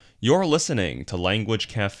You're listening to Language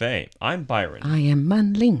Café. I'm Byron. I am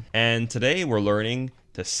Manling. And today we're learning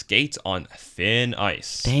to skate on thin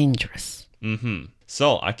ice. Dangerous.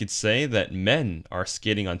 So I could say that men are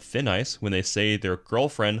skating on thin ice when they say their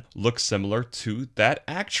girlfriend looks similar to that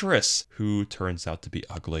actress who turns out to be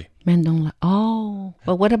ugly. Men don't like... Oh.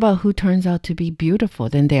 But what about who turns out to be beautiful?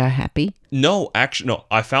 Then they are happy? No, actually, no.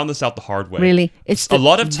 I found this out the hard way. Really? It's the a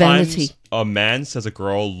lot of vanity. times a man says a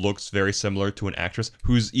girl looks very similar to an actress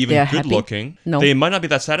who's even They're good happy? looking. No. They might not be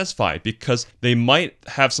that satisfied because they might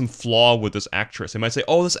have some flaw with this actress. They might say,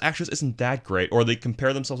 oh, this actress isn't that great, or they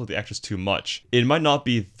compare themselves with the actress too much. It might not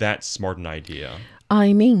be that smart an idea.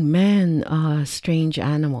 I mean, men are strange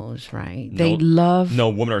animals, right? They love... No,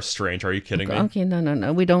 women are strange. Are you kidding me? Okay,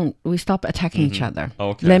 no. We stop attacking each other.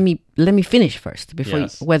 Okay. Let me finish first before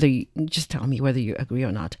Yes. whether you just tell me whether you agree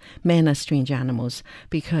or not. Men are strange animals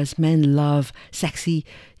because men love sexy,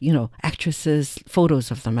 actresses,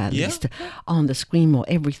 photos of them at least on the screen or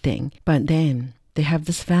everything. But then they have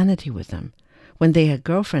this vanity with them. When their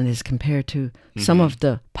girlfriend is compared to some of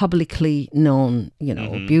the publicly known,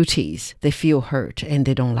 beauties, they feel hurt and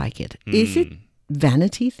they don't like it. Is it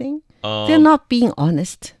vanity thing? They're not being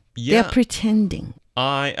honest. Yeah. They're pretending.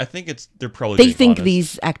 I think they're probably They being think honest.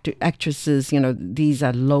 these actresses, these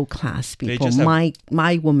are low class people. just have-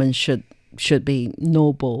 My woman should be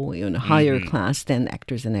noble, higher class than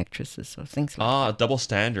actors and actresses or things like that. Double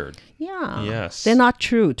standard. Yeah. Yes. They're not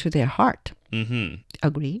true to their heart.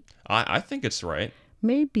 Agree? I think it's right.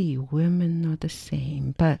 Maybe women are the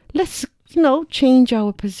same, but let's, change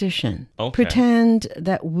our position. Okay. Pretend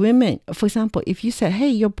that women, for example, if you said, hey,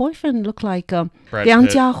 your boyfriend look like Brad Liang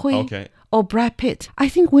Pitt. Jiahui Okay. or Brad Pitt, I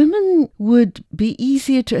think women would be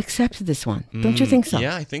easier to accept this one. Don't you think so?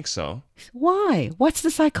 Yeah, I think so. Why? What's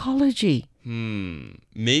the psychology?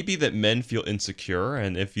 Maybe that men feel insecure,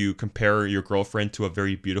 and if you compare your girlfriend to a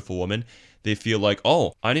very beautiful woman, they feel like,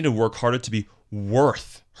 oh, I need to work harder to be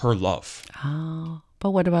worth her love. Oh,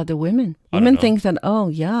 but what about the women? I don't Women know. think that, oh,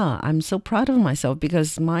 yeah, I'm so proud of myself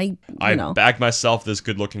because I bagged myself this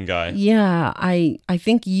good-looking guy. Yeah, I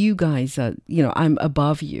think you guys are, I'm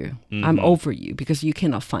above you. I'm over you because you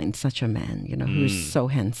cannot find such a man, who's so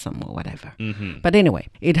handsome or whatever. But anyway,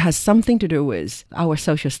 it has something to do with our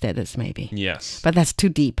social status maybe. Yes. But that's too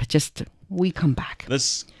deep. Just, we come back.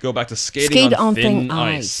 Let's go back to skating Skate on on thin thin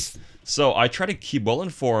ice. So I try to keep well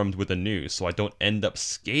informed with the news so I don't end up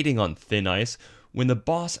skating on thin ice when the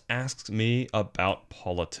boss asks me about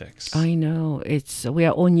politics. I know. We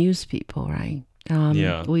are all news people, right?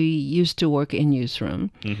 Yeah. We used to work in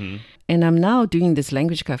newsroom. And I'm now doing this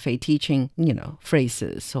language cafe teaching,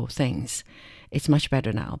 phrases or things. It's much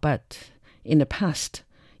better now. But in the past,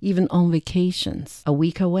 even on vacations, a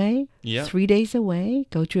week away, 3 days away,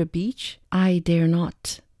 go to a beach, I dare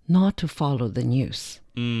not to follow the news.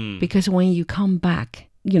 Because when you come back,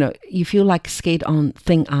 you feel like skate on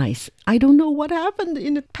thin ice. I don't know what happened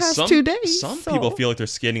in the past 2 days. Some people feel like they're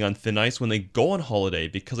skating on thin ice when they go on holiday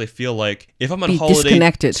because they feel like if I'm on Be holiday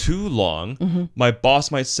disconnected. too long, my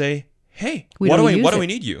boss might say, hey, We why don't do use we it.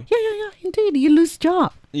 need you? Yeah, indeed. You lose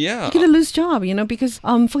job. Yeah. You get a loose job, because,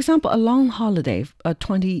 for example, a long holiday,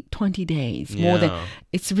 20 days, more than,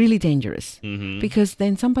 it's really dangerous because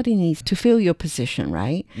then somebody needs to fill your position,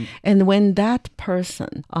 right? And when that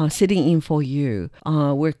person sitting in for you,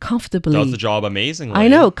 we're comfortably... Does the job amazingly. I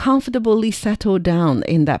know, comfortably settled down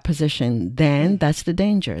in that position, then that's the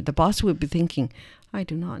danger. The boss would be thinking, I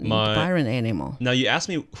do not need Byron anymore. Now, you asked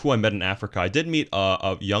me who I met in Africa. I did meet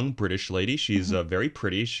a young British lady. She's very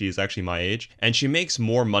pretty. She's actually my age. And she makes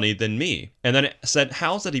more money than me. And then I said,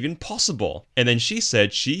 how's that even possible? And then she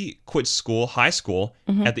said she quit high school,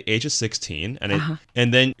 at the age of 16.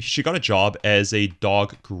 And then she got a job as a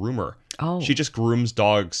dog groomer. Oh. She just grooms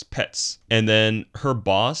dogs' pets. And then her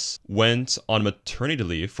boss went on maternity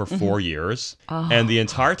leave for 4 years. And the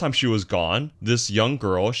entire time she was gone, this young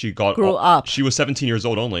girl, Grew up. She was 17 years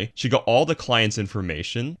old only. She got all the clients'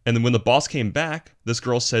 information. And then when the boss came back, this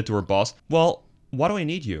girl said to her boss, well, why do I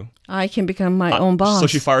need you? I can become my own boss. So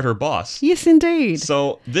she fired her boss. Yes, indeed.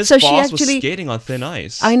 So this So she boss was actually- skating on thin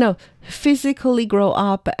ice. I know. Physically grow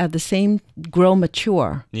up at the same, grow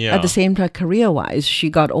mature. Yeah. At the same time, career-wise, she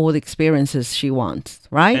got all the experiences she wants,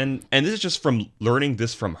 right? And this is just from learning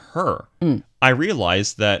this from her. I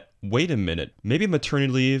realized that, wait a minute, maybe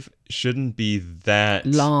maternity leave shouldn't be that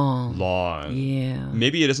Long. Yeah.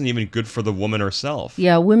 Maybe it isn't even good for the woman herself.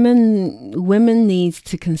 Yeah, women needs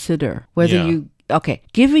to consider whether Yeah.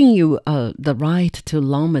 giving you the right to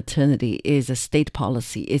long maternity is a state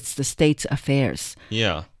policy. It's the state's affairs.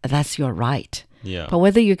 Yeah. That's your right. Yeah. But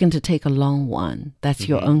whether you're going to take a long one, that's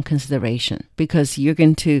your own consideration. Because you're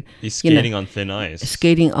going to... He's skating on thin ice.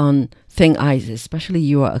 Skating on thin ice, especially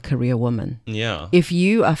you are a career woman. Yeah. If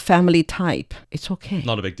you are family type, it's okay.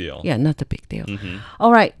 Not a big deal. Yeah, not a big deal.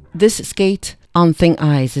 All right, this skate on thin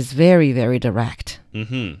ice is very, very direct.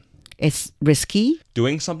 It's risky.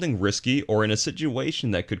 Doing something risky or in a situation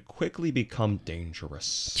that could quickly become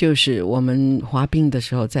dangerous. 就是我们滑冰的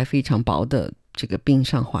时候，在非常薄的这个冰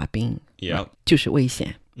上滑冰， Yeah. 就是危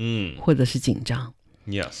险，或者是紧张。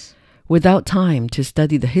Yes. Without time to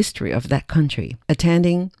study the history of that country,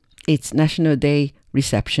 attending its National Day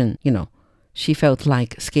reception, she felt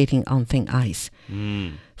like skating on thin ice.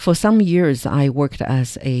 For some years, I worked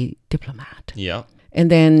as a diplomat. Yeah. And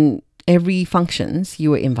then every functions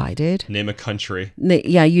you were invited. Name a country.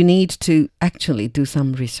 Yeah, you need to actually do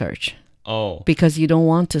some research. Oh. Because you don't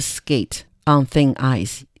want to skate on thin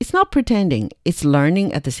ice. It's not pretending, it's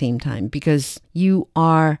learning at the same time because you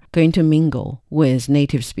are going to mingle with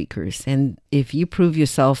native speakers. And if you prove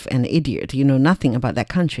yourself an idiot, you know nothing about that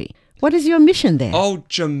country. What is your mission there? Oh,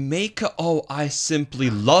 Jamaica. Oh, I simply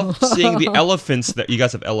love seeing the elephants. You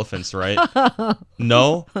guys have elephants, right?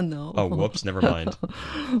 No? No. Oh, whoops. Never mind.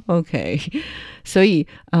 Okay. 所以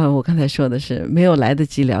我刚才说的是没有来得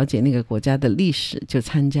及了解那个国家的历史就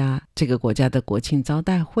参加这个国家的国庆招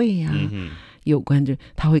待会呀，有关就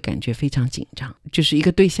他会感觉非常紧张，就是一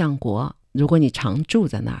个对象国。如果你常住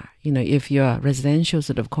在那儿 if you're a residential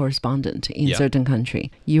sort of correspondent in certain country,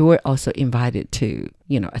 you were also invited to,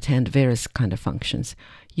 attend various kind of functions.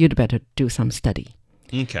 You'd better do some study.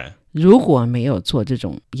 Okay. 如果没有做这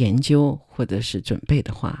种研究或者是准备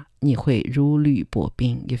的话，你会如履薄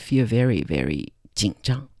冰 You feel very, very 紧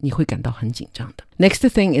张，你会感到很紧张的。Next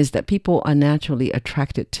thing is that people are naturally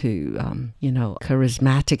attracted to,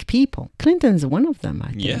 charismatic people. Clinton's one of them,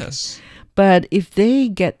 I think. Yes.But if they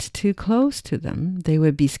get too close to them, they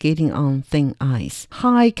will be skating on thin ice.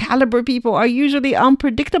 High caliber people are usually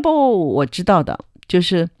unpredictable. 我知道的，就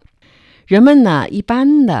是人们呢，一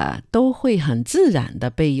般的都会很自然的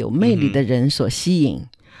被有魅力的人所吸引。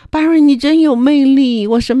Byron, 你真有魅力，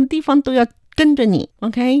我什么地方都要跟着你。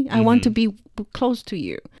Okay, I want to be close to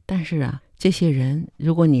you. 但是啊，这些人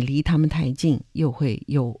如果你离他们太近，又会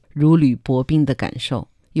有如履薄冰的感受，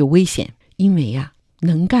有危险。因为呀，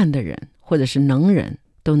能干的人。或者是能人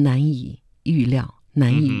都难以预料，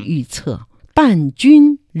难以预测。伴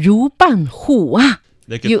君如伴虎啊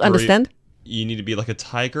You understand? You need to be like a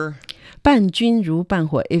tiger? 伴君如伴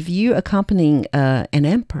虎 If you accompanying an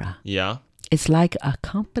emperor, yeah, it's like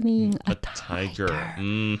accompanying a tiger.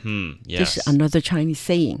 Yes. This is another Chinese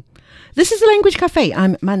saying. This is Language Cafe.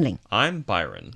 I'm Manling. I'm Byron.